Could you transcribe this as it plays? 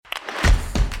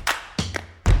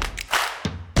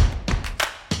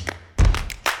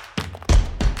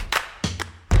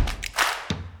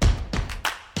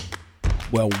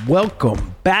Well,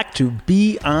 welcome back to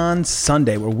Beyond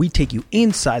Sunday, where we take you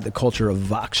inside the culture of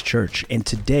Vox Church. And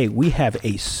today we have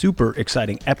a super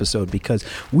exciting episode because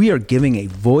we are giving a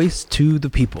voice to the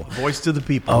people. Voice to the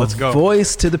people. Let's go.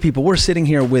 Voice to the people. We're sitting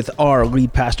here with our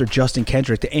lead pastor, Justin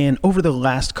Kendrick. And over the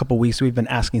last couple weeks, we've been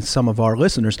asking some of our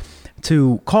listeners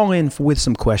to call in with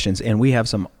some questions. And we have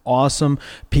some awesome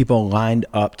people lined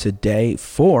up today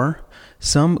for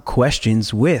some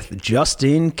questions with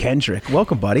Justin Kendrick.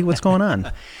 Welcome, buddy. What's going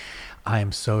on? I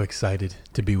am so excited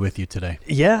to be with you today.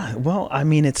 Yeah, well, I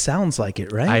mean, it sounds like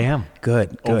it, right? I am.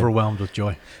 Good. Overwhelmed with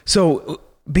joy. So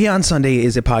Beyond Sunday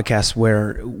is a podcast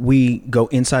where we go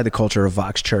inside the culture of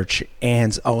Vox Church,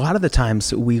 and a lot of the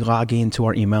times we log into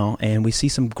our email and we see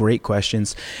some great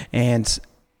questions, and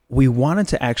we wanted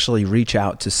to actually reach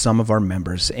out to some of our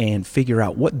members and figure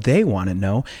out what they want to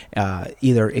know.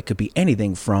 Either it could be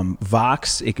anything from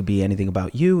Vox, it could be anything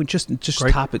about you, just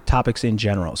topics in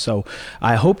general. So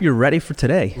I hope you're ready for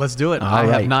today. Let's do it. I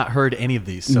have not heard any of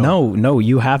these. So. No,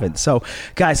 you haven't. So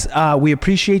guys, we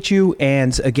appreciate you.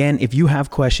 And again, if you have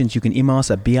questions, you can email us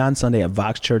at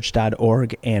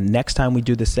beyondsunday@voxchurch.org. And next time we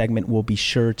do this segment, we'll be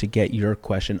sure to get your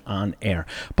question on air.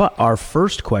 But our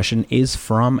first question is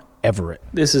from Everett.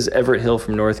 This is Everett Hill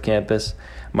from North Campus.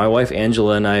 My wife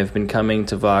Angela and I have been coming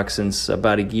to Vox since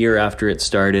about a year after it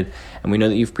started, and we know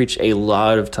that you've preached a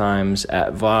lot of times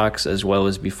at Vox as well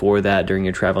as before that during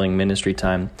your traveling ministry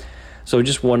time. So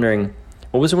just wondering,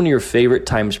 what was one of your favorite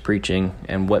times preaching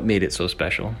and what made it so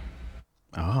special?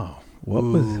 Oh, what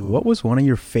was one of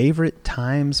your favorite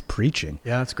times preaching?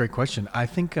 Yeah, that's a great question. I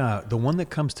think the one that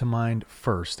comes to mind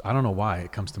first, I don't know why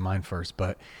it comes to mind first,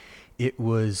 but it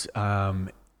was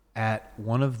at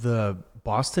one of the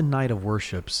Boston Night of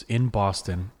Worships in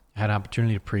Boston. I had an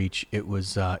opportunity to preach. It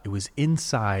was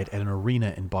inside at an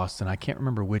arena in Boston. I can't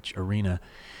remember which arena,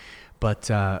 but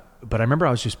I remember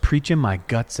I was just preaching my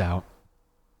guts out,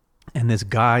 and this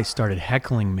guy started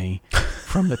heckling me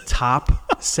from the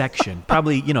top section.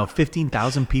 Probably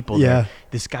 15,000 people there.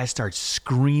 This guy started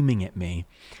screaming at me,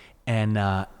 and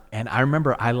I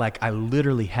remember I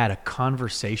literally had a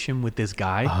conversation with this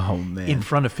guy in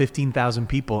front of 15,000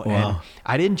 people. Wow. And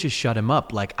I didn't just shut him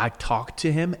up. I talked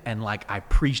to him and I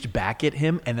preached back at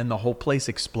him, and then the whole place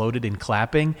exploded in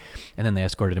clapping, and then they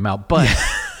escorted him out. But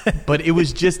it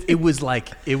was just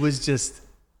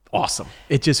awesome.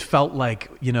 It just felt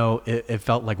like, it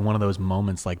felt like one of those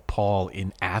moments like Paul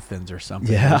in Athens or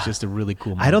something. Yeah. It was just a really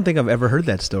cool moment. I don't think I've ever heard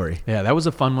that story. Yeah, that was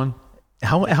a fun one.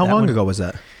 How long ago was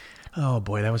that? Oh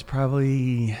boy, that was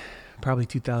probably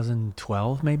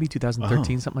 2012, maybe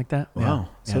 2013, something like that. Wow.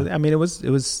 Yeah. So I mean, it was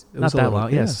not that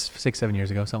long. Yes, 6-7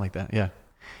 years ago, something like that.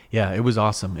 Yeah. It was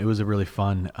awesome. It was a really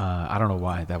fun. I don't know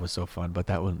why that was so fun, but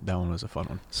that one was a fun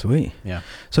one. Sweet. Yeah.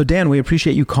 So Dan, we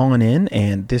appreciate you calling in,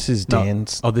 and this is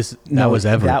Dan's. That was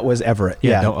Everett. That was Everett.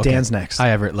 Yeah. Okay. Dan's next.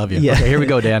 Hi Everett, love you. Yeah. Okay, here we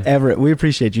go, Dan. Everett, we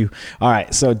appreciate you. All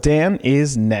right, so Dan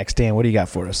is next. Dan, what do you got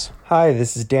for us? Hi,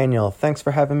 this is Daniel. Thanks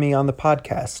for having me on the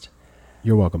podcast.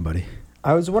 You're welcome, buddy.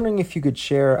 I was wondering if you could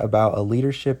share about a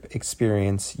leadership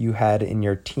experience you had in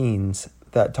your teens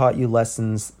that taught you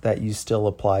lessons that you still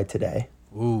apply today.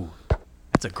 Ooh,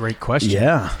 that's a great question.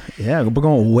 Yeah, we're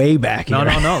going way back here.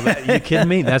 No. You kidding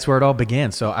me? That's where it all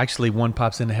began. So actually, one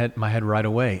pops in my head right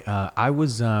away. I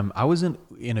was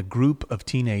in a group of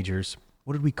teenagers.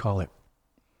 What did we call it?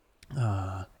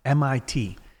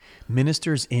 MIT,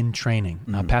 Ministers in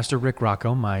Training. Pastor Rick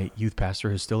Rocco, my youth pastor,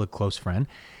 who's still a close friend.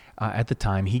 At the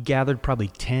time, he gathered probably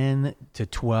 10 to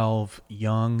 12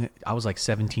 young, I was like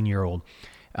 17-year-old,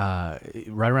 right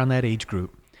around that age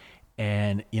group.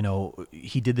 And,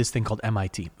 he did this thing called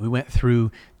MIT. We went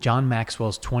through John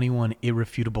Maxwell's 21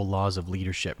 Irrefutable Laws of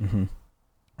Leadership. Mm-hmm.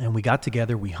 And we got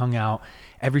together, we hung out.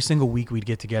 Every single week we'd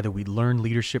get together, we'd learn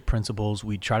leadership principles,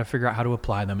 we'd try to figure out how to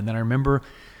apply them. And then I remember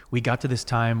we got to this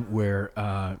time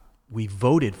where we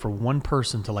voted for one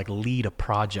person to lead a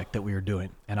project that we were doing.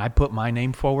 And I put my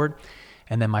name forward,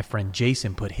 and then my friend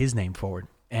Jason put his name forward.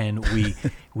 And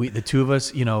we the two of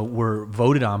us, were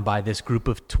voted on by this group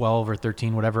of 12 or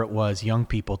 13, whatever it was, young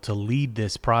people to lead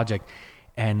this project.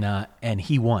 And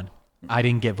he won. I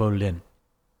didn't get voted in.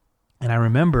 And I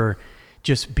remember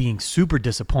just being super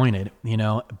disappointed,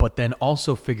 but then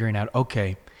also figuring out,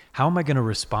 okay, how am I going to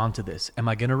respond to this? Am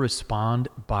I going to respond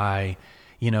by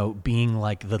being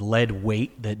like the lead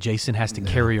weight that Jason has to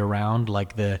carry around,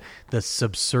 like the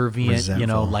subservient,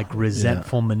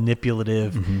 resentful,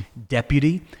 manipulative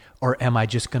deputy? Or am I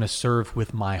just going to serve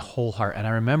with my whole heart? And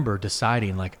I remember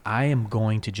deciding, I am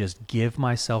going to just give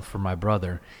myself for my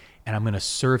brother, and I'm going to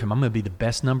serve him. I'm going to be the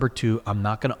best number two. I'm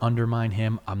not going to undermine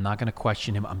him. I'm not going to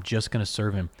question him. I'm just going to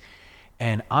serve him.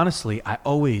 And honestly, I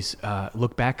always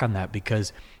look back on that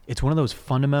because it's one of those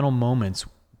fundamental moments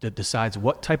that decides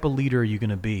what type of leader are you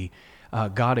going to be.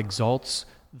 God exalts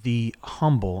the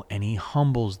humble, and he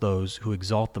humbles those who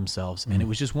exalt themselves. And it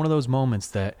was just one of those moments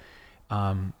that,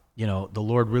 the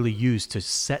Lord really used to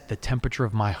set the temperature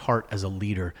of my heart as a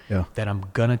leader, that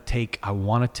I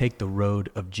want to take the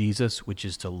road of Jesus, which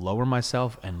is to lower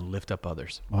myself and lift up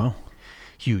others. Wow.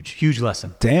 Huge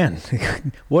lesson. Dan,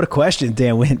 what a question,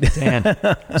 Dan. Dan,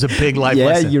 it's a big life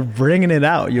lesson. Yeah, you're bringing it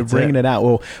out. You're bringing it out.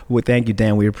 Well, thank you,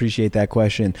 Dan. We appreciate that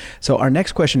question. So our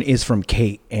next question is from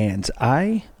Kate, and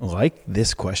I like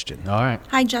this question. All right.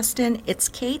 Hi, Justin. It's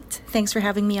Kate. Thanks for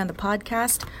having me on the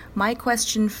podcast. My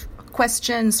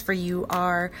questions for you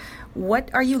are, what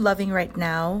are you loving right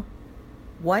now?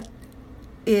 What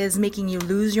is making you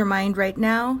lose your mind right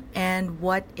now? And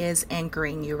what is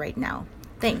anchoring you right now?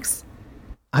 Thanks.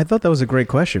 I thought that was a great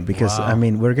question because, Wow.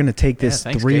 we're going to take this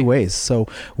thanks, three Kate. ways. So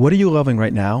what are you loving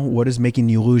right now? What is making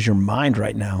you lose your mind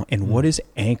right now? And what is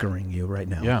anchoring you right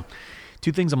now? Yeah.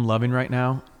 Two things I'm loving right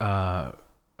now.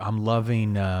 I'm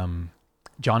loving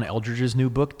John Eldridge's new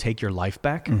book, Take Your Life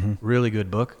Back. Really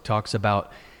good book. Talks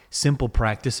about simple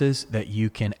practices that you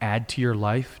can add to your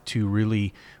life to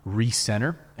really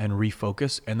recenter and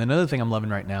refocus. And another thing I'm loving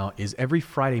right now is every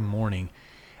Friday morning,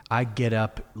 I get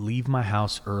up, leave my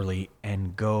house early,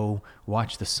 and go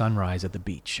watch the sunrise at the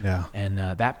beach. Yeah. And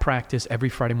that practice every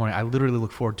Friday morning, I literally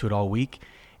look forward to it all week.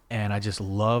 And I just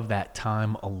love that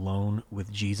time alone with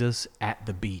Jesus at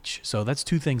the beach. So that's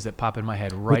two things that pop in my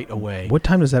head right away. What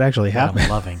time does that actually that happen? I'm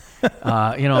loving.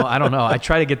 I don't know. I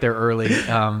try to get there early.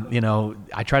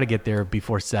 I try to get there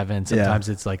before 7. Sometimes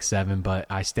it's like 7, but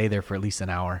I stay there for at least an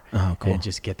hour. Oh, cool. And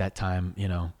just get that time,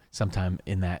 sometime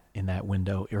in that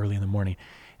window early in the morning.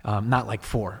 Not like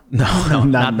 4. No,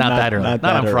 not that early. Not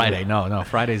on Friday. No.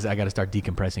 Fridays I got to start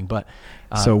decompressing. But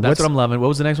So that's what I'm loving. What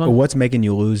was the next one? What's making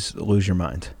you lose your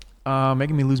mind?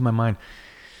 Making me lose my mind.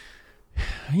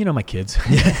 My kids.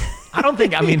 I don't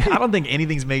think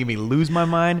anything's making me lose my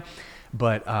mind.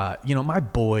 But my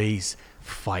boys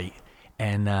fight,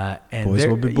 and Boys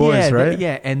will be boys, right?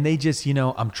 And they just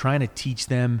I'm trying to teach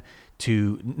them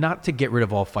to not to get rid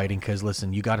of all fighting, because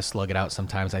listen, you got to slug it out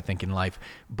sometimes, I think, in life,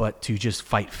 but to just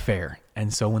fight fair.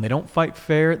 And so when they don't fight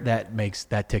fair,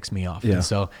 that ticks me off. Yeah. And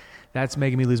so that's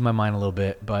making me lose my mind a little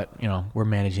bit, but we're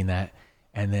managing that.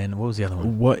 And then what was the other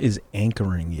one? What is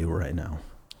anchoring you right now?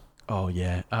 Oh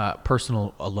yeah.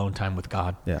 Personal alone time with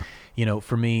God. Yeah.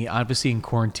 For me, obviously in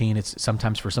quarantine, it's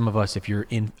sometimes for some of us, if you're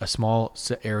in a small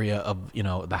area of,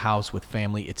 the house with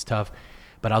family, it's tough.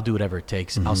 But I'll do whatever it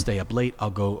takes. I'll stay up late.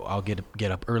 I'll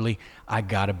get up early. I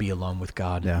gotta be alone with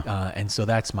God. Yeah. And so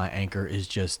that's my anchor, is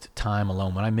just time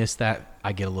alone. When I miss that,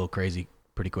 I get a little crazy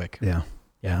pretty quick.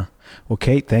 Yeah. Well,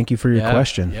 Kate, thank you for your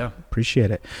question. Yeah.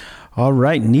 Appreciate it. All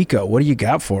right, Nico, what do you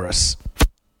got for us?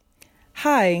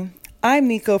 Hi, I'm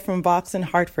Nico from Vox in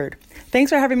Hartford.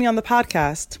 Thanks for having me on the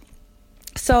podcast.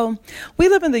 So, we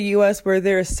live in the U.S. where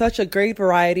there is such a great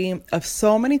variety of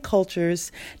so many cultures,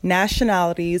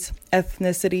 nationalities,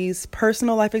 ethnicities,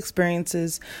 personal life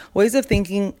experiences, ways of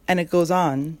thinking, and it goes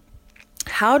on.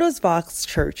 How does Vox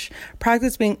Church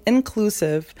practice being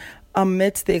inclusive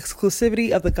amidst the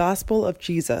exclusivity of the gospel of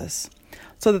Jesus,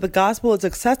 so that the gospel is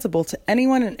accessible to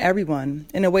anyone and everyone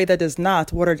in a way that does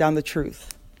not water down the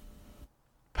truth?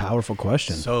 Powerful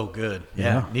question. So good.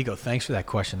 Yeah. Nico, thanks for that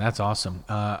question. That's awesome.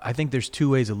 I think there's two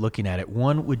ways of looking at it.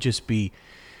 One would just be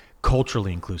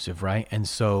culturally inclusive, right? And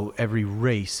so every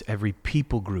race, every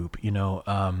people group, you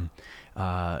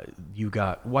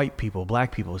got white people,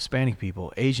 black people, Hispanic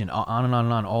people, Asian, on and on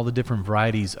and on, all the different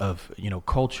varieties of,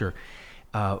 culture.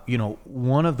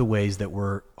 One of the ways that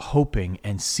we're hoping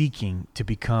and seeking to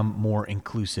become more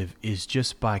inclusive is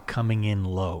just by coming in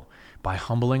low, by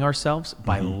humbling ourselves,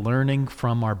 by learning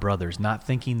from our brothers, not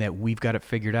thinking that we've got it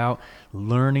figured out,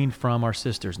 learning from our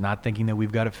sisters, not thinking that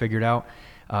we've got it figured out.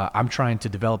 I'm trying to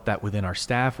develop that within our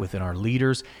staff, within our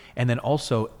leaders, and then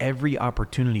also every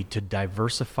opportunity to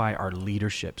diversify our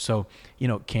leadership. So,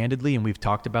 candidly, and we've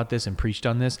talked about this and preached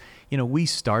on this, we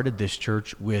started this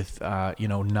church with,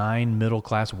 9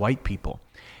 middle-class white people.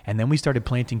 And then we started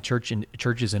planting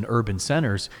churches in urban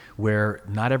centers where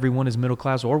not everyone is middle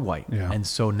class or white. Yeah. And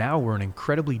so now we're an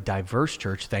incredibly diverse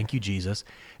church. Thank you, Jesus.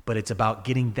 But it's about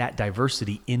getting that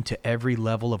diversity into every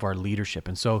level of our leadership.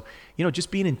 And so, just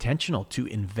being intentional to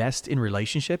invest in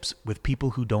relationships with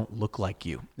people who don't look like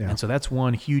you. Yeah. And so that's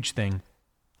one huge thing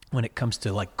when it comes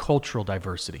to like cultural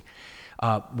diversity.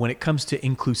 When it comes to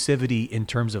inclusivity in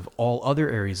terms of all other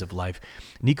areas of life,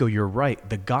 Nico, you're right.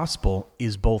 The gospel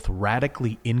is both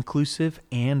radically inclusive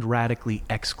and radically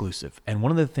exclusive. And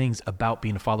one of the things about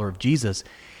being a follower of Jesus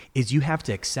is you have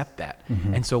to accept that.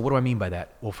 And so what do I mean by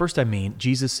that? Well, first I mean,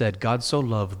 Jesus said, God so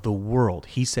loved the world.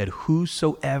 He said,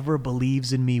 whosoever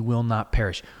believes in me will not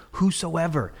perish.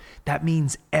 Whosoever. That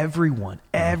means everyone,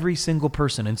 every single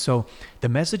person. And so the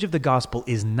message of the gospel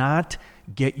is not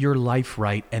get your life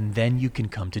right and then you can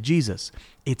come to Jesus.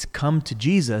 It's come to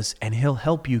Jesus and he'll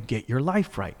help you get your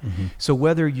life right. So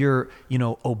whether you're,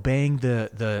 obeying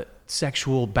the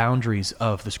sexual boundaries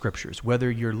of the scriptures,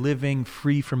 whether you're living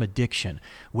free from addiction,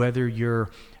 whether you're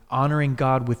honoring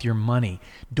God with your money,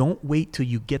 don't wait till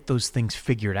you get those things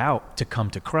figured out to come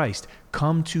to Christ.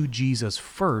 Come to Jesus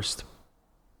first.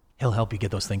 He'll help you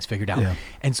get those things figured out. Yeah.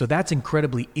 And so that's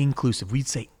incredibly inclusive. We'd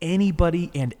say anybody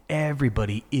and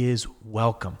everybody is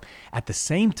welcome. At the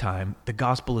same time, the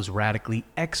gospel is radically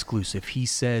exclusive. He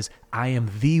says, I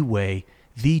am the way,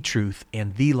 the truth,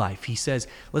 and the life. He says,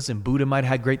 listen, Buddha might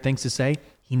have had great things to say.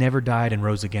 He never died and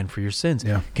rose again for your sins.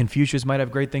 Yeah. Confucius might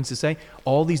have great things to say.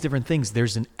 All these different things.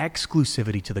 There's an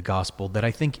exclusivity to the gospel that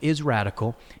I think is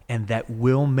radical and that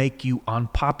will make you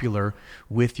unpopular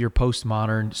with your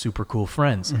postmodern, super cool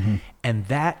friends. And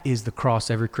that is the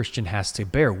cross every Christian has to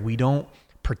bear. We don't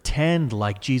pretend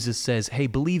like Jesus says, hey,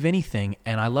 believe anything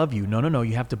and I love you. No.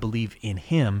 You have to believe in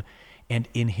him and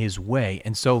in his way.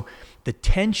 And so the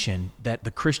tension that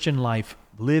the Christian life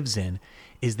lives in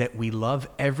is that we love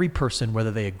every person,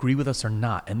 whether they agree with us or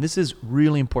not. And this is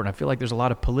really important. I feel like there's a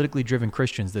lot of politically driven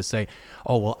Christians that say,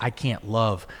 oh, well, I can't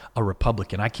love a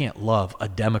Republican. I can't love a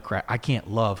Democrat. I can't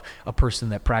love a person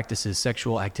that practices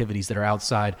sexual activities that are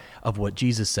outside of what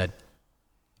Jesus said.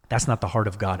 That's not the heart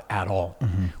of God at all.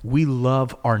 We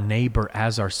love our neighbor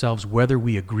as ourselves, whether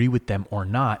we agree with them or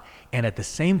not. And at the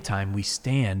same time, we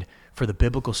stand for the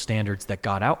biblical standards that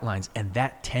God outlines. And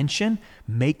that tension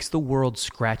makes the world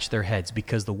scratch their heads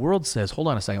because the world says, hold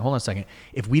on a second.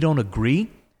 If we don't agree,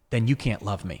 then you can't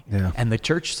love me. Yeah. And the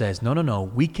church says, no,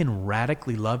 we can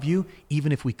radically love you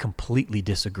even if we completely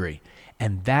disagree.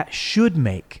 And that should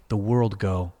make the world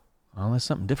go, well, there's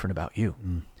something different about you.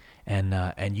 And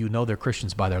they're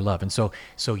Christians by their love. And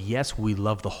so yes, we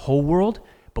love the whole world,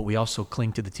 but we also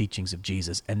cling to the teachings of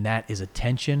Jesus. And that is a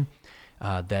tension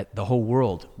that the whole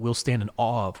world will stand in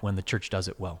awe of when the church does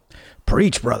it well.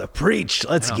 Preach, brother, preach.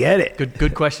 Let's get it.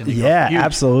 Good question, Nico. Yeah, huge.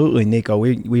 Absolutely, Nico.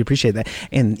 We appreciate that.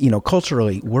 And,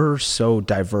 culturally, we're so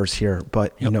diverse here,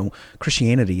 but,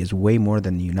 Christianity is way more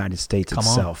than the United States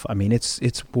itself. I mean,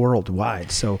 it's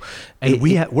worldwide. So, and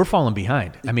we're falling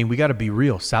behind. I mean, we got to be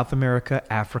real. South America,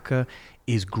 Africa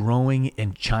is growing,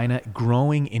 in China,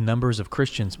 growing in numbers of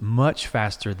Christians much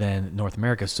faster than North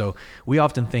America. So we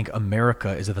often think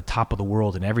America is at the top of the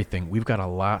world in everything. We've got a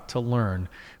lot to learn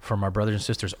from our brothers and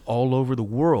sisters all over the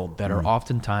world that are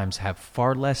oftentimes have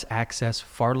far less access,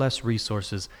 far less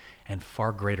resources, and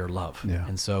far greater love. Yeah.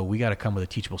 And so we got to come with a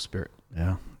teachable spirit.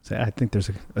 Yeah. So I think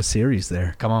there's a series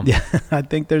there. Come on. Yeah, I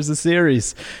think there's a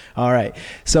series. All right.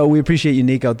 So we appreciate you,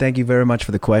 Nico. Thank you very much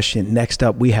for the question. Next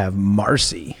up, we have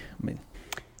Marcy.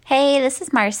 Hey, this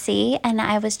is Marcy, and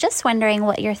I was just wondering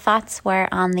what your thoughts were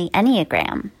on the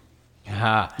Enneagram.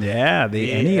 Yeah, the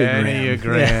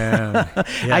Enneagram.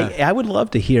 Yeah. I would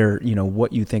love to hear,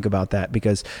 what you think about that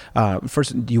because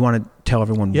first, do you want to tell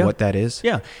everyone what that is?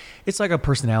 Yeah, it's like a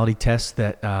personality test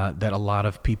that a lot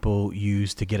of people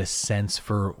use to get a sense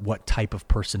for what type of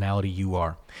personality you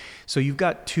are. So you've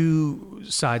got two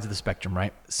sides of the spectrum,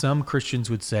 right? Some Christians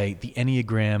would say the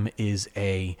Enneagram is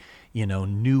a,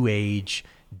 new age,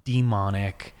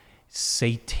 demonic,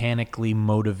 satanically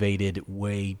motivated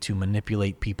way to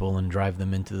manipulate people and drive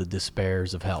them into the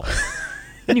despairs of hell.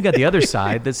 Then you got the other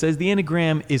side that says the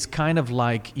Enneagram is kind of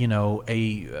like,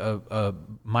 a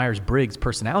Myers-Briggs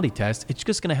personality test. It's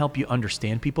just going to help you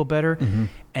understand people better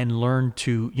and learn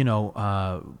to,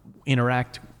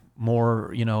 interact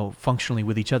more, functionally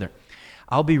with each other.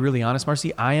 I'll be really honest,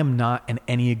 Marcy, I am not an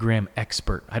Enneagram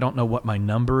expert. I don't know what my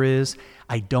number is.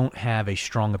 I don't have a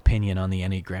strong opinion on the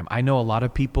Enneagram. I know a lot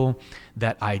of people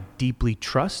that I deeply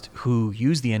trust who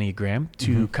use the Enneagram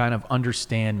to kind of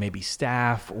understand maybe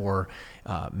staff or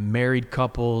married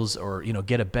couples or,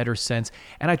 get a better sense.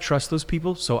 And I trust those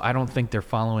people. So I don't think they're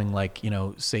following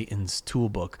Satan's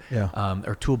toolbook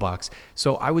or toolbox.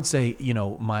 So I would say,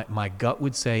 my gut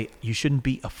would say you shouldn't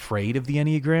be afraid of the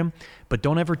Enneagram, but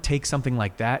don't ever take something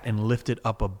like that and lift it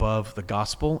up above the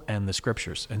gospel and the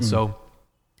scriptures. And so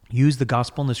use the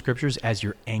gospel and the scriptures as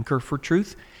your anchor for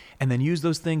truth, and then use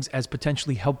those things as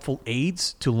potentially helpful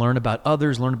aids to learn about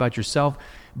others, learn about yourself,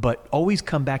 but always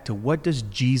come back to what does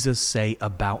Jesus say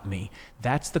about me?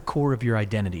 That's the core of your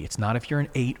identity. It's not if you're an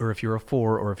 8 or if you're a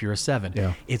 4 or if you're a 7.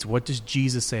 Yeah. It's what does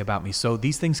Jesus say about me? So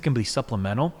these things can be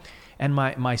supplemental. And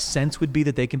my sense would be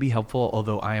that they can be helpful,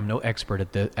 although I am no expert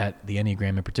at the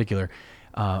Enneagram in particular.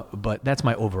 But that's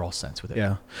my overall sense with it.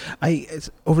 Yeah.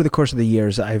 Over the course of the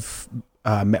years, I've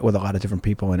met with a lot of different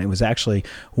people, and it was actually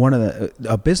one of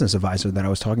a business advisor that I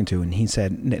was talking to, and he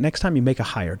said, next time you make a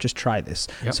hire, just try this.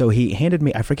 Yep. So he handed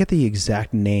me, I forget the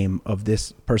exact name of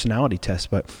this personality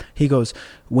test, but he goes,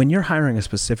 when you're hiring a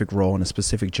specific role in a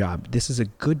specific job, this is a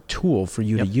good tool for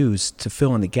you to use to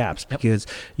fill in the gaps, because,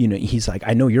 he's like,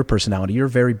 I know your personality, you're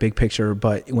very big picture,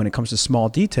 but when it comes to small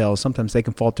details, sometimes they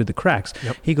can fall through the cracks.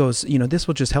 Yep. He goes, this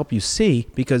will just help you see,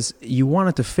 because you want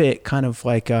it to fit kind of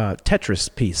like a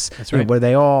Tetris piece. That's right. Where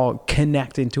they all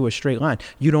connect into a straight line.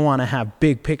 You don't want to have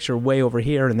big picture way over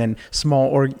here and then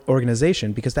small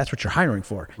organization, because that's what you're hiring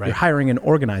for. Right. You're hiring an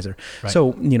organizer. Right.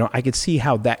 So, I could see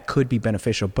how that could be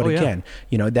beneficial. But again,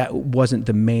 that wasn't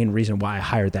the main reason why I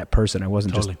hired that person. I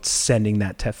wasn't just sending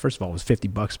that test. First of all, it was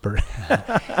 $50 per.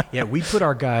 Yeah, we put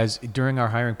our guys during our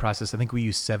hiring process. I think we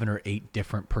use 7 or 8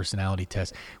 different personality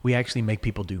tests. We actually make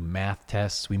people do math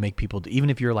tests. We make people do, even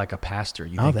if you're like a pastor.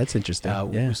 That's interesting.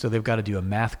 Yeah. So they've got to do a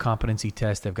math competency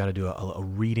test. They've got to do a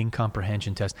reading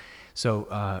comprehension test.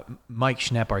 So Mike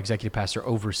Schnepp, our executive pastor,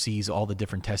 oversees all the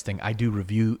different testing. I do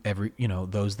review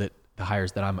the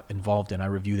hires that I'm involved in. I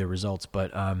review their results,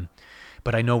 but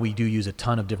I know we do use a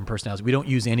ton of different personalities. We don't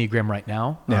use Enneagram right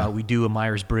now. Yeah. We do a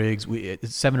Myers-Briggs.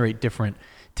 It's 7 or 8 different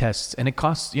tests, and it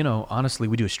costs, honestly,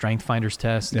 we do a Strength Finders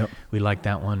test. Yep. We like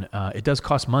that one. It does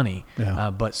cost money,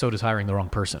 but so does hiring the wrong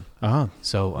person.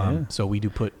 So we do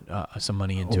put some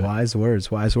money into it. Wise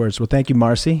words. Well, thank you,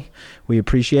 Marcy. We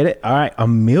appreciate it. All right,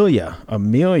 Emilio.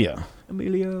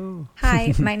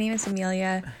 Hi, my name is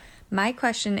Amelia. My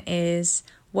question is,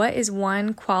 what is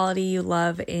one quality you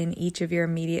love in each of your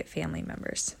immediate family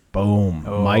members? Boom.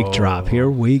 Mic drop. Here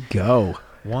we go.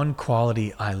 One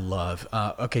quality I love.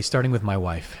 Okay, starting with my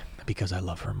wife, because I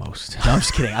love her most. No, I'm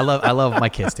just kidding. I love my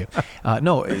kids too.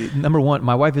 Number one,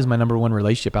 my wife is my number one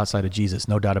relationship outside of Jesus.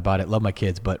 No doubt about it. Love my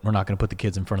kids, but we're not going to put the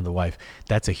kids in front of the wife.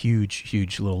 That's a huge,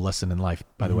 huge little lesson in life,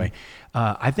 by the way.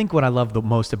 I think what I love the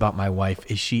most about my wife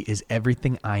is she is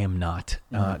everything I am not.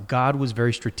 God was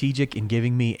very strategic in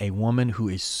giving me a woman who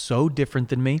is so different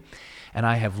than me. And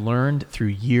I have learned through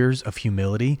years of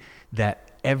humility that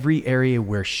every area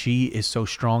where she is so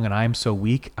strong and I'm so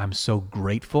weak, I'm so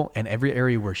grateful. And every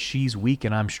area where she's weak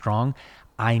and I'm strong,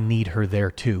 I need her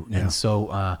there too. Yeah. And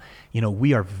so,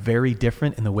 we are very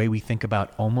different in the way we think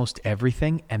about almost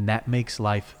everything, and that makes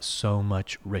life so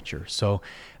much richer. So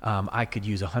I could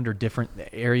use 100 different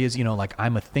areas, like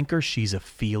I'm a thinker, she's a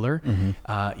feeler.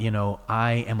 I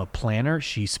am a planner,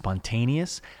 she's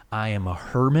spontaneous. I am a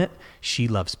hermit, she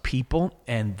loves people,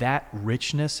 and that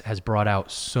richness has brought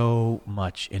out so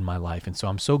much in my life. And so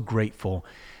I'm so grateful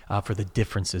for the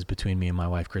differences between me and my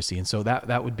wife, Chrissy. And so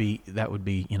that would be, I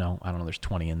don't know, there's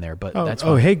 20 in there, but that's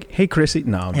fine. Hey, Chrissy.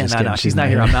 No, I'm just kidding. No, she's not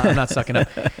here. I'm not sucking up.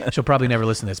 She'll probably never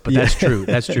listen to this, but that's true.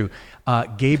 That's true.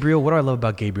 Gabriel, what do I love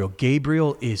about Gabriel?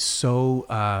 Gabriel is so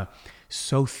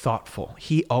thoughtful.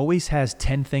 He always has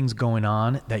 10 things going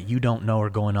on that you don't know are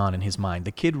going on in his mind.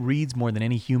 The kid reads more than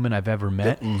any human I've ever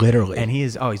met. Literally. And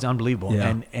he's unbelievable.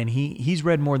 Yeah. And he's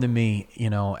read more than me,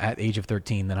 at age of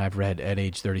 13 than I've read at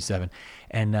age 37.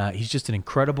 And he's just an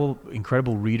incredible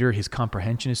reader. His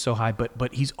comprehension is so high,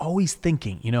 but he's always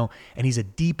thinking, and he's a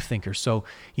deep thinker. So,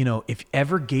 if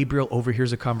ever Gabriel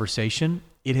overhears a conversation,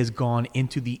 it has gone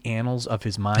into the annals of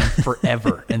his mind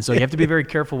forever. And so you have to be very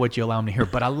careful what you allow him to hear.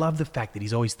 But I love the fact that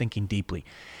he's always thinking deeply.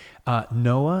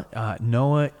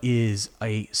 Noah is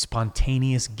a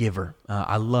spontaneous giver.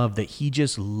 I love that he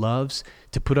just loves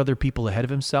to put other people ahead of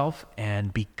himself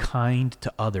and be kind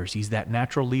to others. He's that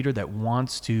natural leader that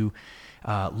wants to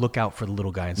look out for the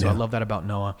little guy. And so I love that about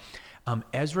Noah.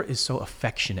 Ezra is so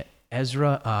affectionate.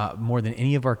 Ezra, more than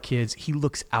any of our kids, he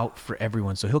looks out for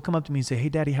everyone. So he'll come up to me and say, "Hey,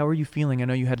 Daddy, how are you feeling? I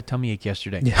know you had a tummy ache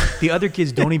yesterday." Yeah. The other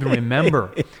kids don't even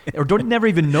remember or never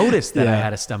even notice that I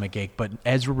had a stomach ache. But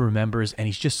Ezra remembers, and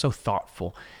he's just so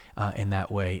thoughtful in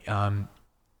that way. And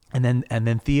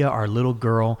then Thea, our little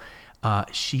girl,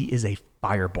 she is a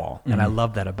fireball, and I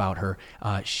love that about her.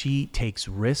 She takes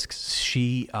risks.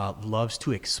 She loves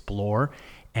to explore.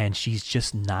 And she's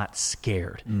just not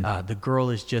scared. The girl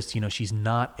is just, she's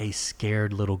not a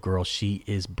scared little girl. She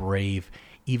is brave,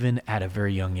 even at a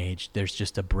very young age, there's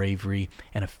just a bravery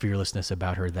and a fearlessness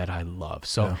about her that I love.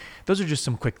 So those are just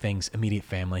some quick things. Immediate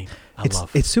family, I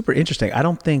love. It's super interesting. I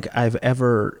don't think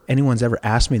anyone's ever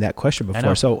asked me that question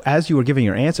before. So as you were giving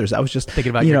your answers, I was just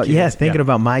thinking about your kids. Thinking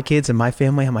about my kids and my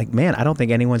family. I'm like, man, I don't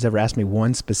think anyone's ever asked me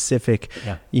one specific,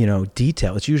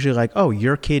 detail. It's usually like, oh,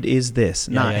 your kid is this,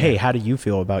 not, hey, how do you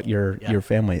feel about your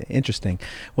family? Interesting.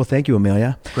 Well, thank you,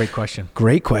 Amelia. Great question.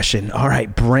 Great question. All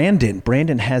right, Brandon.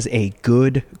 Brandon has a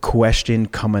good question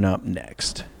coming up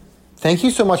next. Thank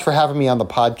you so much for having me on the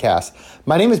podcast.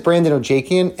 My name is Brandon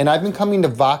Ojakian, and I've been coming to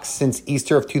Vox since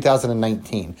Easter of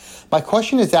 2019. My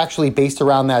question is actually based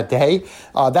around that day.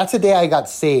 That's the day I got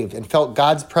saved and felt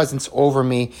God's presence over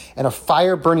me and a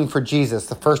fire burning for Jesus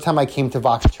the first time I came to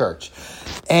Vox Church.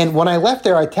 And when I left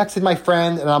there, I texted my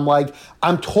friend, and I'm like,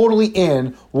 I'm totally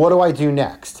in. What do I do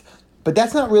next? But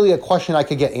that's not really a question I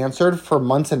could get answered for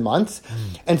months and months.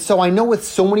 And so I know with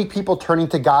so many people turning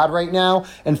to God right now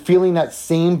and feeling that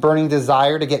same burning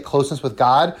desire to get closeness with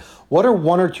God, what are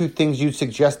one or two things you'd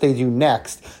suggest they do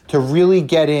next to really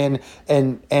get in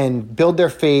and build their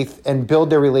faith and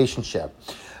build their relationship?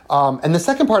 And the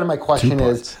second part of my question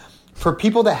is, for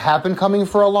people that have been coming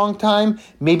for a long time,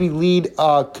 maybe lead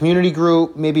a community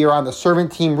group, maybe are on the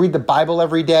servant team, read the Bible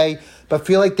every day, but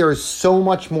feel like there is so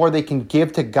much more they can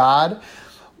give to God.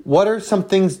 What are some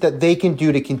things that they can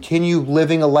do to continue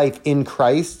living a life in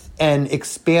Christ and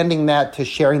expanding that to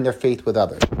sharing their faith with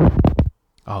others?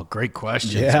 Oh, great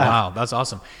questions. Yeah. Wow, that's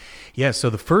awesome. Yeah, so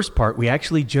the first part, we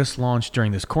actually just launched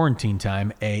during this quarantine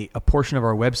time a portion of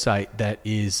our website that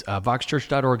is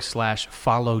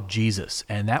voxchurch.org/followjesus.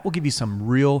 And that will give you some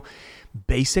real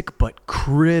basic but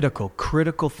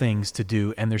critical things to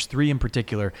do. And there's three in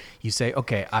particular. You say,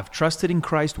 okay, I've trusted in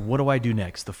Christ. What do I do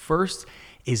next? The first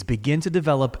is begin to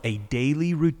develop a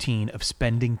daily routine of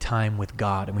spending time with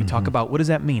God. And we talk about, what does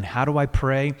that mean? How do I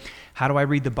pray? How do I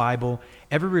read the Bible?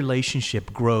 Every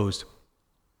relationship grows,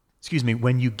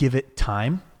 when you give it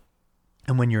time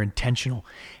and when you're intentional.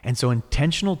 And so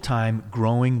intentional time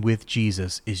growing with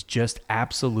Jesus is just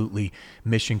absolutely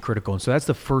mission critical. And so that's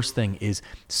the first thing, is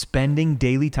spending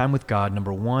daily time with God.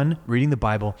 Number one, reading the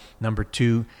Bible. Number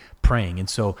two, praying. And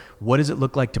so what does it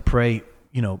look like to pray,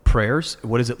 prayers?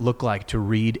 What does it look like to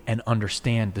read and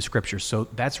understand the scriptures? So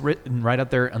that's written right out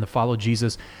there on the Follow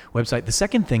Jesus website. The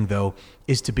second thing, though,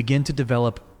 is to begin to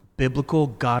develop biblical,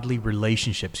 godly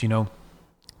relationships.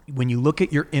 When you look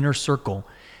at your inner circle,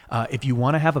 if you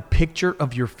want to have a picture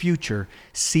of your future,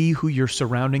 see who you're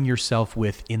surrounding yourself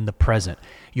with in the present.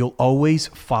 You'll always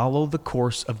follow the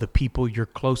course of the people you're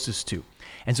closest to.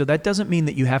 And so that doesn't mean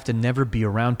that you have to never be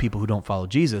around people who don't follow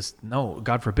Jesus. No,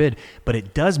 God forbid. But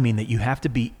it does mean that you have to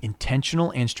be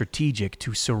intentional and strategic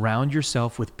to surround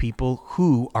yourself with people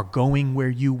who are going where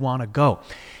you want to go.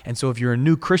 And so if you're a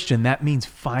new Christian, that means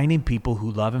finding people who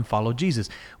love and follow Jesus.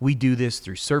 We do this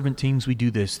through servant teams. We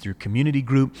do this through community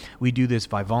group. We do this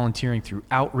by volunteering through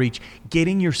outreach.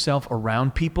 Getting yourself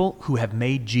around people who have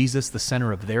made Jesus the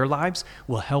center of their lives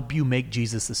will help you make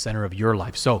Jesus the center of your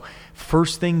life. So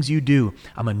first things you do,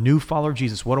 I'm a new follower of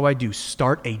Jesus. What do I do?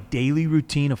 Start a daily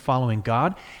routine of following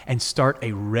God and start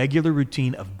a regular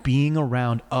routine of being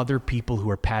around other people who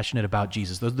are passionate about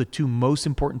Jesus. Those are the two most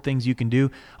important things you can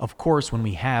do. Of course, when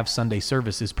we have Sunday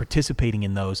services, participating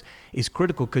in those is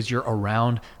critical because you're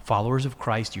around followers of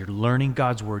Christ. You're learning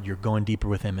God's word. You're going deeper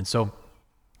with him. And so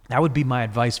that would be my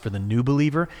advice for the new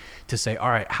believer, to say, all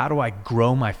right, how do I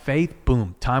grow my faith?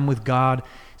 Boom, time with God,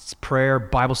 prayer,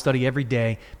 Bible study every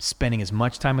day, spending as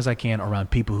much time as I can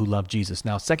around people who love Jesus.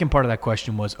 Now, second part of that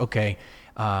question was, okay,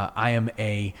 I am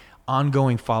a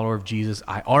ongoing follower of Jesus.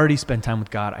 I already spend time with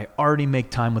God. I already make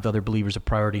time with other believers a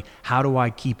priority. How do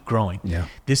I keep growing? Yeah.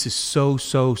 This is so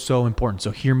important.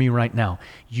 So hear me right now.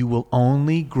 You will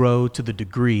only grow to the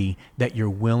degree that you're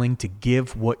willing to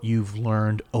give what you've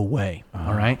learned away.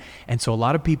 All right. And so a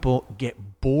lot of people get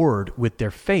bored with their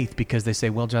faith because they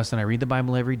say, well, Justin, I read the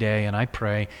Bible every day and I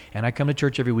pray and I come to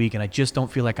church every week and I just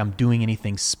don't feel like I'm doing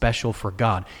anything special for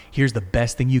God. Here's the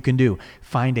best thing you can do.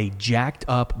 Find a jacked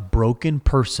up, broken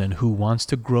person who wants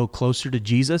to grow closer to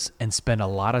Jesus and spend a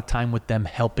lot of time with them,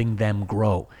 helping them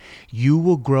grow. You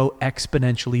will grow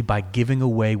exponentially by giving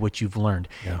away what you've learned.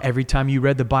 Yeah. Every time you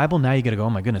read the Bible, now you got to go, oh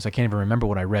my goodness, I can't even remember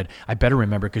what I read. I better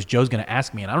remember because Joe's going to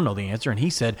ask me and I don't know the answer. And he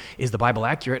said, is the Bible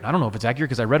accurate? And I don't know if it's accurate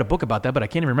because I read a book about that, but I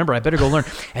can't even remember. I better go learn.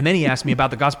 And then he asked me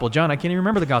about the Gospel of John. I can't even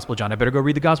remember the Gospel of John. I better go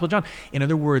read the Gospel of John. In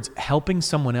other words, helping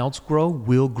someone else grow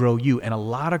will grow you. And a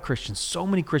lot of Christians, so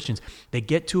many Christians, they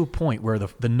get to a point where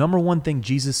the number one thing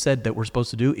Jesus said that we're supposed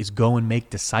to do is go and make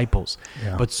disciples.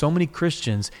 Yeah. But so many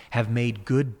Christians have made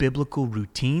good biblical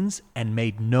routines and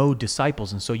made no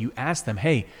disciples. And so you ask them,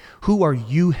 hey, who are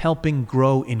you helping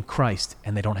grow in Christ?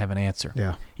 And they don't have an answer.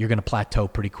 Yeah. You're going to plateau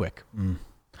pretty quick.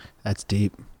 That's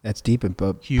deep. That's deep and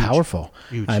Huge. powerful.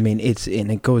 Huge. I mean, it's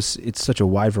such a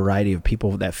wide variety of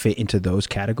people that fit into those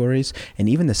categories. And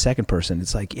even the second person,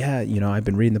 it's like, yeah, I've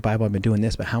been reading the Bible, I've been doing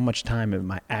this, but how much time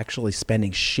am I actually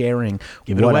spending sharing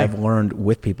what I've learned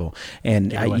with people?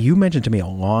 And you mentioned to me a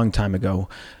long time ago,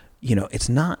 it's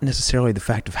not necessarily the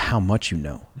fact of how much you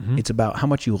know. Mm-hmm. It's about how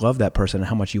much you love that person and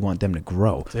how much you want them to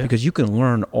grow. Because you can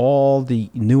learn all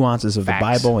the nuances of the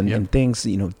Bible and things,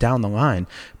 down the line.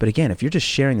 But again, if you're just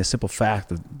sharing the simple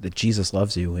fact that Jesus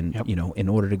loves you and, in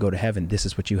order to go to heaven, this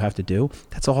is what you have to do,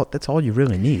 that's all you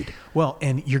really need. Well,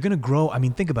 and you're going to grow. I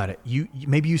mean, think about it.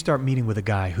 Maybe you start meeting with a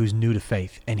guy who's new to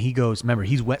faith and he goes, remember,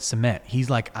 he's wet cement. He's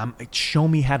like, show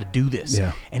me how to do this.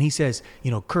 Yeah. And he says,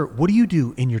 Kurt, what do you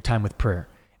do in your time with prayer?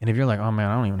 And if you're like, oh man,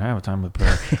 I don't even have a time with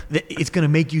prayer, it's going to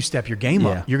make you step your game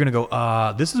up. You're going to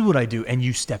go, this is what I do. And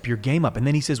you step your game up. And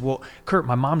then he says, well, Kurt,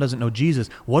 my mom doesn't know Jesus.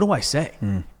 What do I say?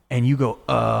 And you go,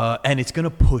 and it's going to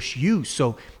push you.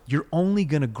 So you're only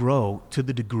going to grow to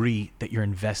the degree that you're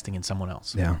investing in someone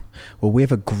else. Yeah. Well, we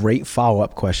have a great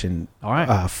follow-up question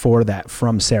for that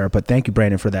from Sarah. But thank you,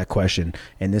 Brandon, for that question.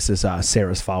 And this is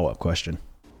Sarah's follow-up question.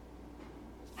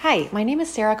 Hi, my name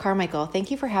is Sarah Carmichael. Thank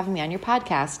you for having me on your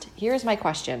podcast. Here is my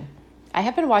question. I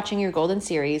have been watching your Golden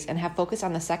series and have focused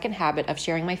on the second habit of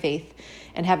sharing my faith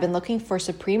and have been looking for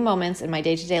supreme moments in my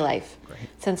day-to-day life. Great.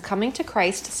 Since coming to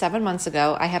Christ 7 months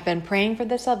ago, I have been praying for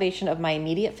the salvation of my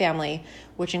immediate family,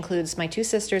 which includes my 2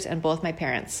 sisters and both my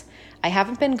parents. I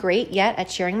haven't been great yet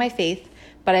at sharing my faith,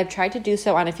 but I've tried to do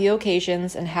so on a few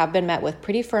occasions and have been met with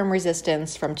pretty firm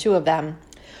resistance from 2 of them.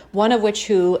 One of which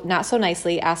who, not so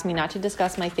nicely, asked me not to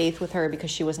discuss my faith with her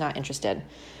because she was not interested.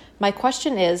 My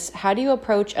question is, how do you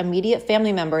approach immediate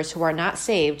family members who are not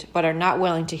saved but are not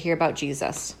willing to hear about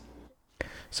Jesus?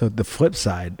 So the flip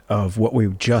side of what we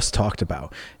just talked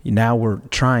about, now we're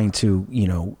trying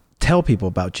to, tell people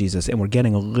about Jesus and we're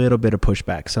getting a little bit of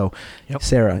pushback. So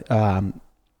Sarah,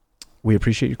 we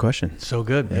appreciate your question. So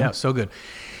good. Yeah, so good.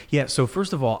 Yeah. So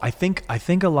first of all, I think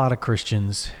a lot of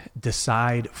Christians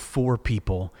decide for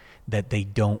people that they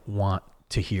don't want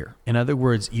to hear. In other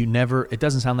words, it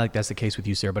doesn't sound like that's the case with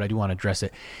you, Sarah, but I do want to address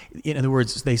it. In other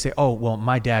words, they say, oh, well,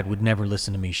 my dad would never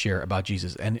listen to me share about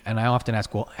Jesus. And I often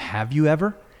ask, well, have you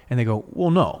ever? And they go,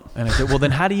 well, no. And I say, well,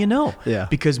 then how do you know?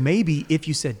 Because maybe if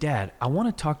you said, Dad, I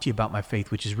want to talk to you about my faith,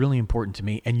 which is really important to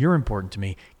me, and you're important to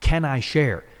me. Can I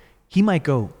share? He might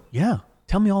go, yeah,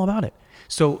 tell me all about it.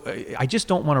 So I just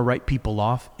don't want to write people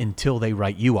off until they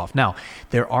write you off. Now,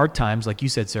 there are times, like you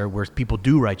said, Sarah, where people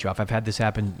do write you off. I've had this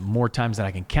happen more times than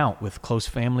I can count with close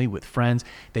family, with friends.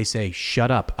 They say,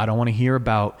 shut up. I don't want to hear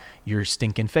about your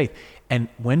stinking faith. And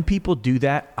when people do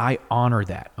that, I honor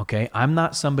that, okay? I'm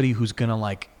not somebody who's going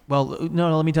to well,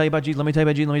 no, let me tell you about Jesus. Let me tell you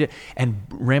about Jesus. And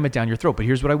ram it down your throat. But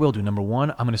here's what I will do. Number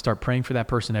one, I'm going to start praying for that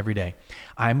person every day.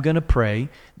 I'm going to pray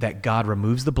that God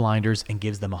removes the blinders and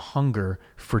gives them a hunger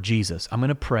for Jesus. I'm going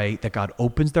to pray that God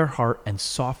opens their heart and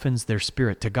softens their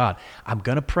spirit to God. I'm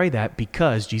going to pray that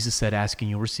because Jesus said, ask and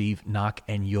you'll receive, knock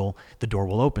and the door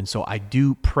will open. So I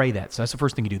do pray that. So that's the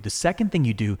first thing you do. The second thing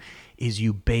you do is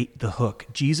you bait the hook.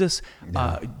 Jesus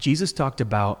talked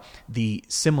about the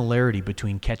similarity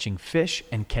between catching fish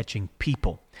and catching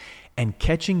people. And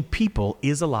catching people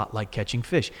is a lot like catching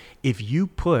fish. If you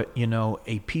put,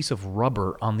 a piece of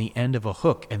rubber on the end of a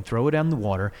hook and throw it down the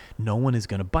water, no one is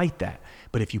going to bite that.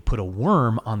 But if you put a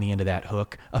worm on the end of that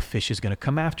hook, a fish is going to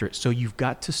come after it. So you've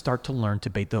got to start to learn to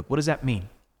bait the hook. What does that mean?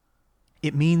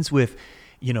 It means with,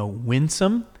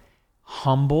 winsome,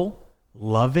 humble,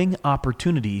 loving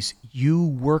opportunities, you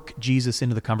work Jesus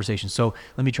into the conversation. So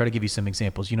let me try to give you some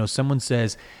examples. Someone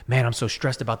says, man, I'm so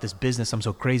stressed about this business. I'm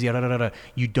so crazy.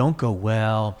 You don't go,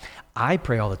 well, I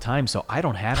pray all the time, so I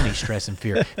don't have any stress and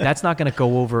fear. That's not going to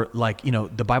go over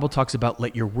the Bible talks about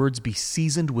let your words be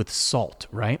seasoned with salt,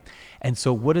 right? And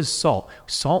so what is salt?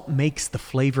 Salt makes the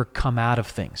flavor come out of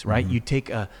things, right? Mm-hmm. You take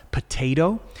a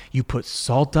potato, you put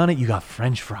salt on it, you got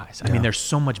French fries. I mean, they're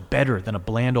so much better than a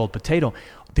bland old potato.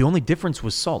 The only difference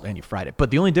was salt, and you fried it. But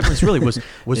the only difference really was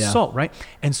salt, right?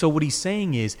 And so what he's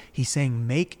saying is,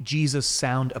 make Jesus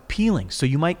sound appealing. So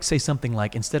you might say something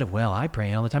like, instead of, well, I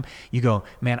pray all the time, you go,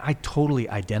 man, I totally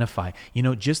identify.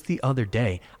 Just the other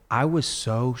day, I was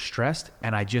so stressed,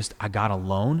 and I got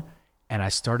alone, and I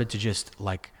started to just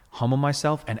like humble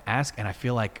myself and ask, and I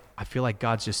feel like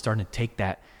God's just starting to take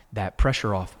that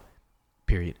pressure off,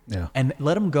 period. Yeah. And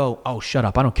let them go, oh, shut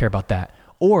up, I don't care about that.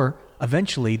 Or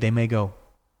eventually they may go,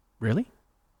 really?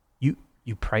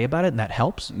 You pray about it and that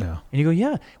helps? No. And you go,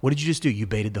 yeah. What did you just do? You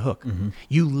baited the hook. Mm-hmm.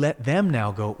 You let them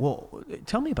now go, well,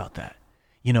 tell me about that.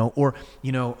 Or,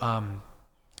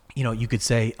 you could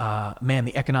say, man,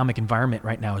 the economic environment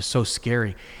right now is so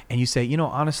scary. And you say,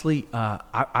 honestly,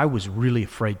 I was really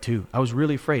afraid too. I was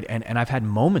really afraid. And I've had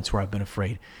moments where I've been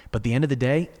afraid. But at the end of the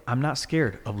day, I'm not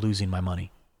scared of losing my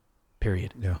money,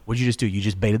 period. Yeah. What did you just do? You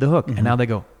just baited the hook. Mm-hmm. And now they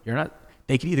go, you're not,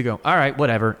 they can either go, all right,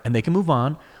 whatever, and they can move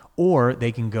on, or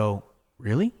they can go,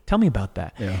 really? Tell me about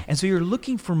that. Yeah. And so you're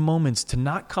looking for moments to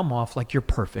not come off like you're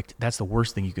perfect. That's the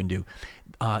worst thing you can do.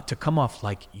 To come off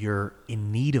like you're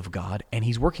in need of God and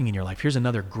he's working in your life. Here's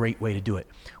another great way to do it.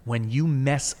 When you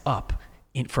mess up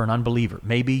for an unbeliever,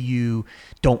 maybe you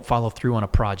don't follow through on a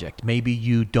project. Maybe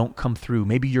you don't come through.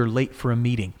 Maybe you're late for a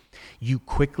meeting. You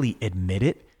quickly admit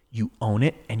it. You own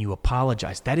it and you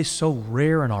apologize. That is so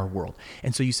rare in our world.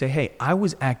 And so you say, hey, I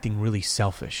was acting really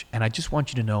selfish and I just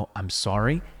want you to know I'm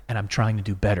sorry and I'm trying to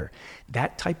do better.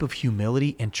 That type of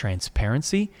humility and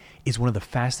transparency is one of the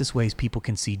fastest ways people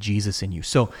can see Jesus in you.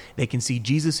 So they can see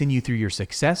Jesus in you through your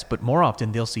success, but more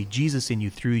often they'll see Jesus in you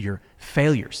through your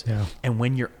failures. Yeah. And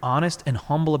when you're honest and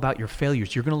humble about your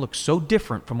failures, you're going to look so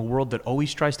different from a world that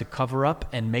always tries to cover up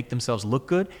and make themselves look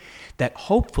good, that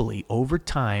hopefully over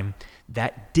time,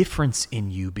 that difference in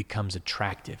you becomes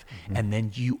attractive. Mm-hmm. And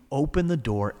then you open the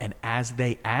door, and as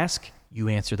they ask, you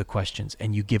answer the questions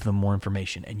and you give them more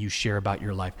information and you share about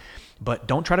your life. But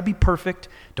don't try to be perfect.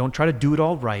 Don't try to do it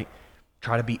all right.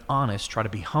 Try to be honest, try to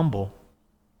be humble,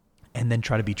 and then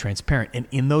try to be transparent. And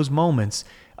in those moments,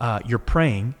 you're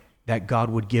praying that God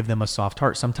would give them a soft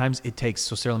heart. Sometimes it takes,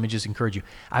 so Sarah, let me just encourage you.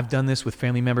 I've done this with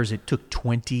family members. It took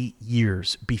 20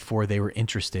 years before they were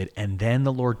interested. And then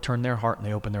the Lord turned their heart and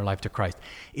they opened their life to Christ.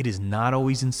 It is not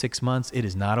always in 6 months. It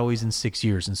is not always in 6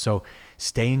 years. And so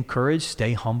stay encouraged,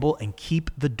 stay humble, and keep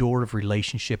the door of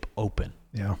relationship open.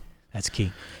 Yeah. That's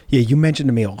key. Yeah, you mentioned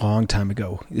to me a long time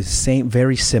ago,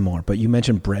 very similar, but you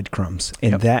mentioned breadcrumbs,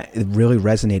 and that really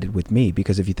resonated with me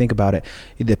because if you think about it,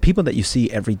 the people that you see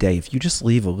every day, if you just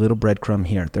leave a little breadcrumb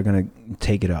here, they're going to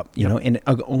take it up, you know, and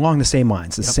along the same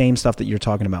lines, the same stuff that you're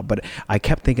talking about. But I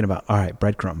kept thinking about, all right,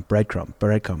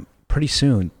 breadcrumb. Pretty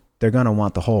soon, they're going to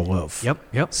want the whole loaf.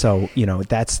 Yep. So,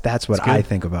 that's what I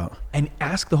think about. And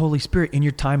ask the Holy Spirit in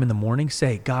your time in the morning,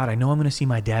 say, God, I know I'm going to see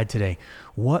my dad today.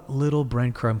 What little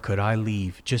breadcrumb could I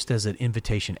leave just as an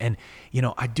invitation? And,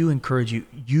 I do encourage you,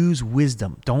 use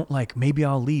wisdom. Don't maybe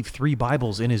I'll leave 3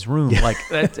 Bibles in his room. Yeah.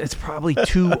 It's probably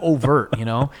too overt,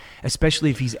 especially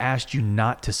if he's asked you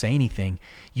not to say anything.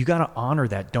 You got to honor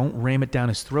that. Don't ram it down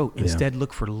his throat. Instead,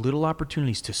 look for little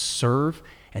opportunities to serve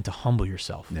and to humble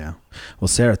yourself. Yeah. Well,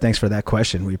 Sarah, thanks for that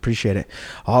question. We appreciate it.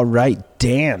 All right,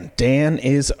 Dan. Dan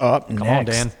is up next. Come on,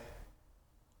 Dan.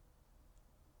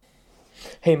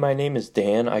 Hey, my name is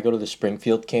Dan. I go to the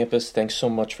Springfield campus. Thanks so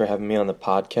much for having me on the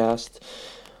podcast.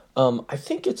 I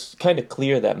think it's kind of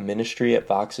clear that ministry at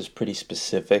Vox is pretty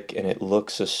specific and it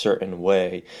looks a certain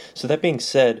way. So that being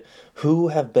said, who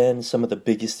have been some of the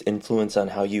biggest influence on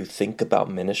how you think about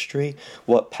ministry?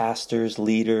 What pastors,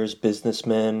 leaders,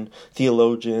 businessmen,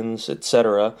 theologians,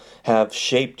 etc. have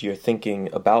shaped your thinking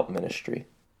about ministry?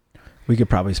 We could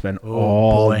probably spend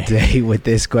all day with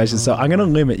this question, so I'm going to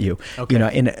limit you. Okay.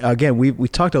 And again, we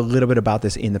talked a little bit about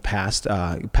this in the past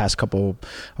couple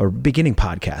or beginning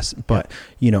podcasts. But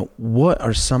what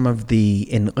are some of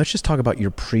and let's just talk about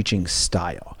your preaching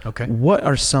style. Okay. What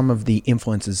are some of the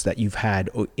influences that you've had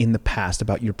in the past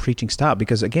about your preaching style?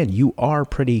 Because again, you are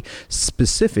pretty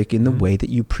specific in the way that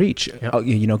you preach.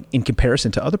 In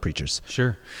comparison to other preachers.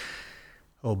 Sure.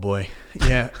 Oh boy.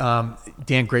 Yeah.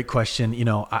 Dan, great question.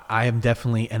 I am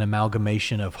definitely an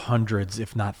amalgamation of hundreds,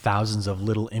 if not thousands of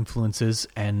little influences.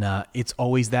 And it's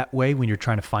always that way when you're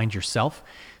trying to find yourself.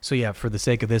 So yeah, for the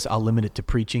sake of this, I'll limit it to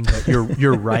preaching, but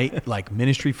you're right. Like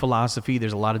ministry philosophy,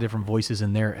 there's a lot of different voices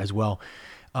in there as well.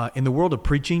 In the world of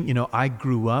preaching, I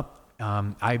grew up,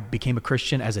 I became a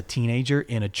Christian as a teenager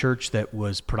in a church that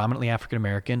was predominantly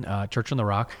African-American, Church on the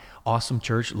Rock. Awesome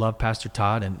church. Love Pastor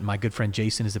Todd, and my good friend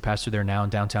Jason is the pastor there now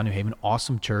in downtown New Haven.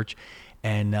 Awesome church.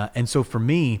 And so for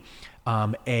me,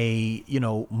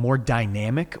 a more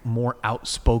dynamic, more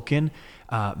outspoken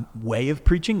way of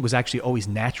preaching was actually always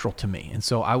natural to me. And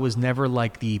so I was never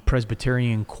like the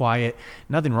Presbyterian quiet,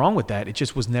 nothing wrong with that. It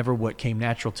just was never what came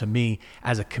natural to me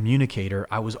as a communicator.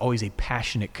 I was always a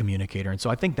passionate communicator. And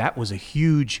so I think that was a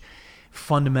huge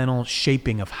fundamental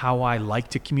shaping of how I like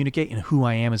to communicate and who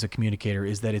I am as a communicator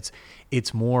is that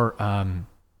it's more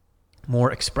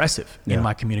expressive in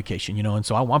my communication, and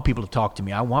so I want people to talk to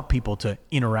me. I want people to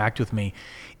interact with me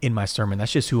in my sermon.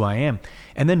 That's just who I am.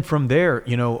 And then from there,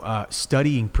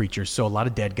 studying preachers. So a lot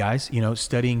of dead guys,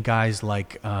 studying guys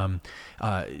like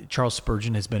Charles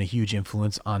Spurgeon has been a huge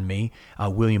influence on me.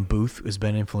 William Booth has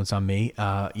been an influence on me.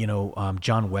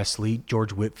 John Wesley,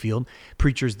 George Whitefield,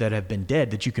 preachers that have been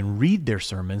dead that you can read their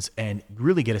sermons and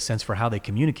really get a sense for how they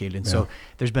communicated. And so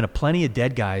there's been a plenty of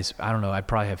dead guys. I don't know. I'd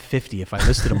probably have 50 if I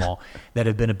listed them all that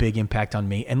have been a big impact on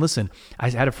me. And listen, I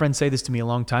had a friend say this to me a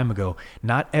long time ago.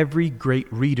 Not every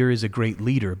great reader is a great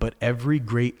leader, but every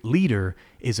great leader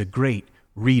is a great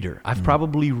reader. I've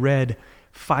probably read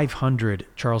 500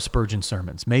 Charles Spurgeon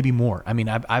sermons, maybe more. I mean,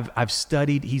 I've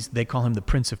studied. They call him the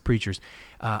Prince of Preachers.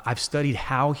 I've studied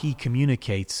how he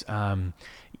communicates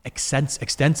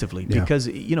extensively because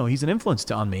he's an influence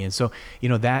on me, and so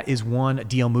that is one.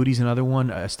 D.L. Moody's another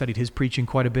one. I studied his preaching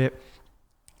quite a bit.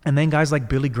 And then guys like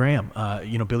Billy Graham,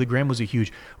 Billy Graham was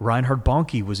Reinhard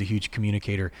Bonnke was a huge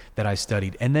communicator that I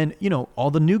studied. And then,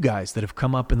 all the new guys that have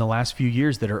come up in the last few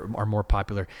years that are more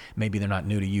popular. Maybe they're not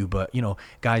new to you, but,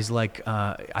 guys like,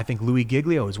 I think Louis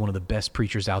Giglio is one of the best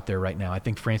preachers out there right now. I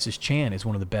think Francis Chan is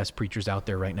one of the best preachers out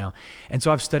there right now. And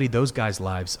so I've studied those guys'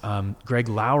 lives. Greg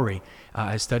Lowry,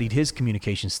 I studied his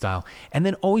communication style. And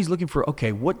then always looking for,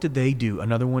 okay, what did they do?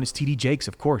 Another one is T.D. Jakes,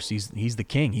 of course. He's the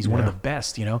king. He's one of the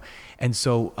best, And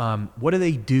so what do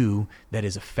they do that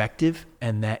is effective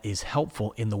and that is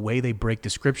helpful in the way they break the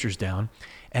scriptures down?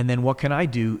 And then what can I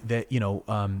do that,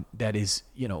 that is,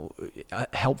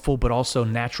 helpful, but also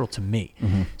natural to me?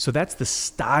 Mm-hmm. So that's the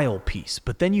style piece.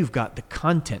 But then you've got the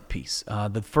content piece.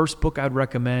 The first book I'd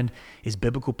recommend is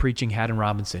Biblical Preaching, Haddon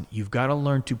Robinson. You've got to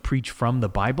learn to preach from the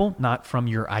Bible, not from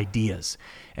your ideas.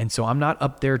 And so I'm not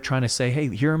up there trying to say,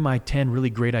 hey, here are my 10 really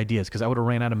great ideas, because I would have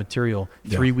ran out of material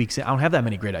 3 weeks in. I don't have that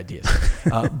many great ideas.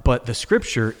 But the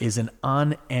scripture is an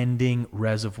unending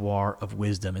reservoir of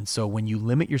wisdom. And so when you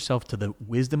limit yourself to the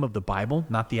wisdom of the Bible,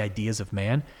 not the ideas of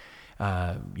man,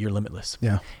 you're limitless.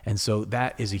 Yeah. And so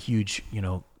that is a huge,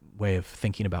 way of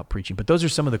thinking about preaching. But those are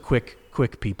some of the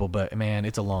quick people, but man,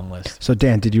 it's a long list. So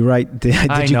Dan, did you get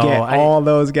all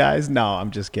those guys? No,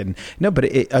 I'm just kidding. No, but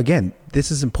again,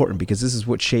 this is important because this is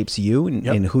what shapes you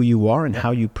and who you are and how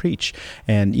you preach.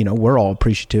 And, we're all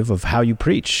appreciative of how you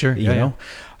preach. Sure. You know?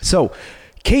 So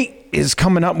Kate is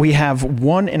coming up. We have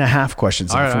 1.5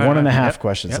 questions left. 1.5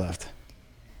 questions left.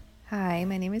 Hi,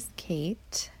 my name is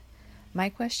Kate. My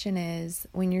question is,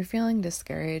 when you're feeling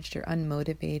discouraged or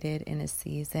unmotivated in a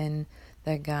season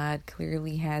that God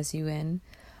clearly has you in,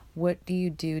 what do you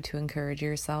do to encourage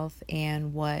yourself,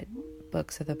 and what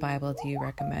books of the Bible do you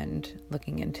recommend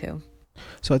looking into?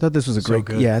 So I thought this was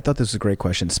a great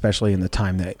question, especially in the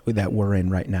time that we're in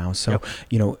right now. So,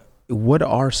 what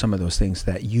are some of those things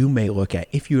that you may look at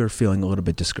if you are feeling a little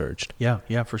bit discouraged?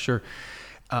 Yeah, for sure.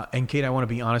 And Kate, I want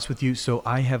to be honest with you. So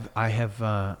I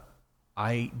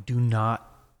do not,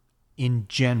 in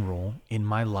general, in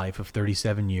my life of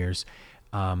 37 years,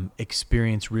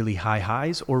 experience really high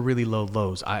highs or really low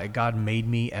lows. God made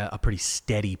me a pretty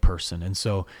steady person. And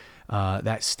so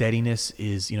that steadiness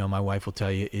is, my wife will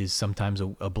tell you, is sometimes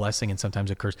a blessing and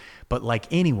sometimes a curse. But like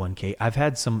anyone, Kate, I've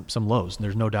had some lows, and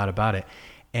there's no doubt about it.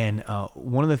 And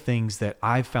one of the things that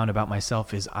I've found about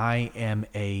myself is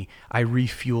I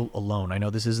refuel alone. I know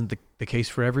this isn't the case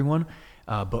for everyone,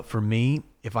 but for me,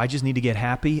 if I just need to get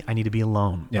happy, I need to be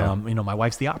alone. Yeah. My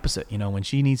wife's the opposite. When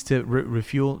she needs to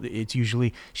refuel, it's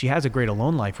usually, she has a great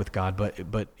alone life with God,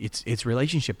 but it's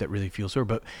relationship that really fuels her.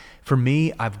 But for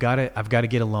me, I've got to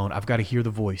get alone. I've got to hear the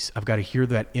voice. I've got to hear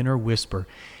that inner whisper.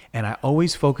 And I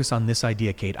always focus on this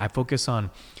idea, Kate. I focus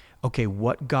on, okay,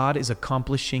 what God is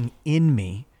accomplishing in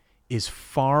me is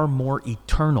far more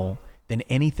eternal than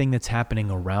anything that's happening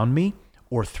around me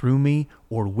or through me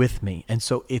or with me. And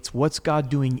so it's what's God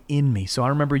doing in me. So I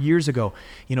remember years ago,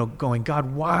 going,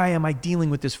 God, why am I dealing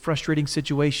with this frustrating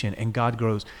situation? And God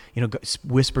goes,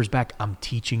 whispers back, I'm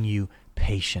teaching you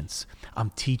patience. I'm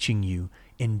teaching you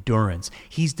endurance.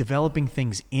 He's developing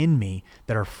things in me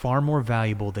that are far more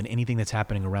valuable than anything that's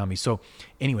happening around me. So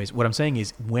anyways, what I'm saying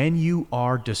is, when you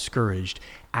are discouraged,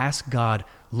 ask God,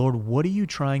 Lord, what are you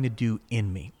trying to do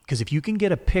in me? Because if you can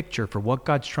get a picture for what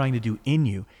God's trying to do in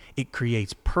you, it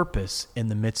creates purpose in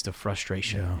the midst of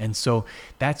frustration. Yeah. And so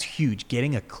that's huge,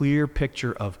 getting a clear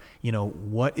picture of,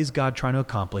 what is God trying to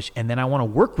accomplish? And then I want to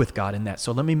work with God in that.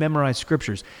 So let me memorize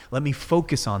scriptures. Let me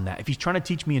focus on that. If he's trying to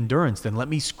teach me endurance, then let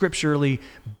me scripturally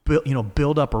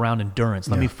build up around endurance.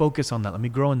 Let me focus on that. Let me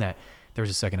grow in that. There was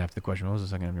a second half of the question. What was the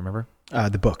second half? You remember?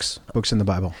 The books in the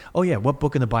Bible. Oh yeah, what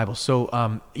book in the Bible? So,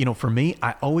 for me,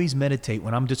 I always meditate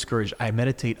when I'm discouraged. I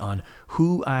meditate on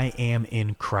who I am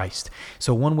in Christ.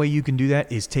 So one way you can do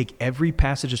that is take every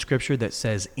passage of Scripture that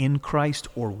says in Christ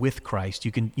or with Christ.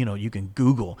 You can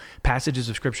Google passages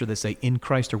of Scripture that say in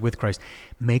Christ or with Christ.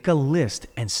 Make a list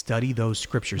and study those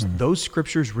Scriptures. Those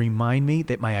Scriptures remind me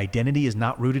that my identity is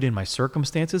not rooted in my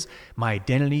circumstances. My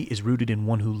identity is rooted in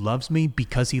one who loves me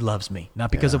because he loves me,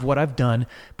 not because of what I've done,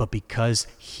 but because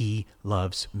he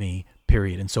loves me,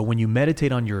 period. And so when you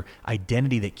meditate on your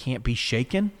identity that can't be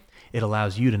shaken, it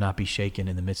allows you to not be shaken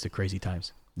in the midst of crazy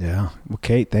times. Yeah. Well,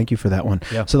 Kate, thank you for that one.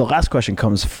 Yeah. So the last question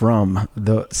comes from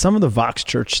some of the Vox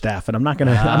Church staff, and I'm not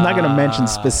gonna mention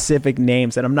specific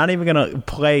names, and I'm not even gonna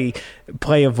play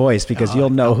a voice because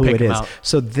you'll know who it is. Out.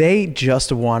 So they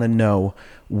just want to know,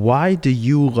 why do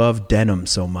you love denim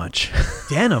so much?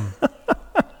 Denim?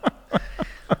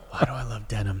 Why do I love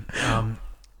denim?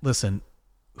 Listen,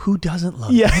 who doesn't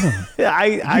love denim?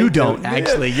 I don't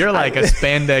actually. You're like a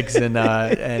spandex and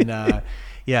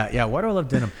yeah. Why do I love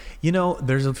denim?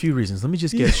 There's a few reasons. Let me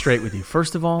just get straight with you.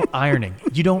 First of all, ironing.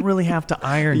 You don't really have to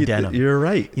iron denim. You're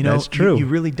right. That's true. You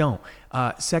really don't.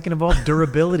 Second of all,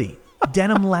 durability.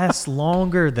 Denim lasts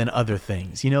longer than other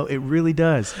things. It really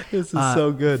does. This is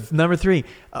so good. Number 3,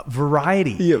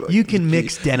 variety. You can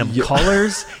mix denim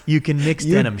colors. You can mix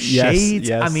denim shades.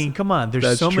 Yes. I mean, come on. There's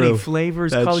That's many true.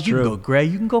 flavors. That's Colors. You true. can go gray.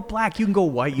 You can go black. You can go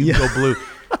white. You can go blue.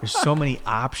 There's so many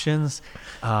options.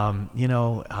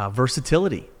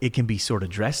 Versatility. It can be sort of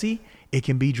dressy. It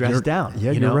can be dressed down.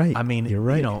 Yeah, you're right. I mean, you're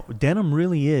right. Denim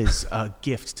really is a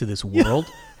gift to this world.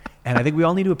 And I think we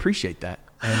all need to appreciate that.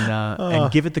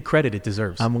 And give it the credit it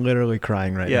deserves. I'm literally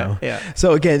crying right now. Yeah.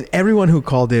 So again, everyone who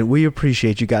called in, we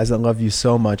appreciate you guys. I love you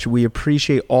so much. We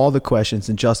appreciate all the questions.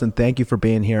 And Justin, thank you for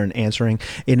being here and answering.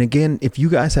 And again, if you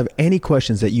guys have any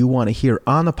questions that you want to hear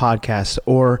on the podcast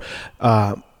or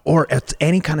at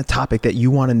any kind of topic that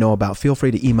you want to know about, feel free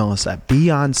to email us at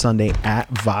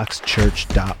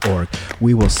beyondsunday@voxchurch.org.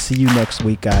 We will see you next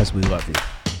week, guys. We love you.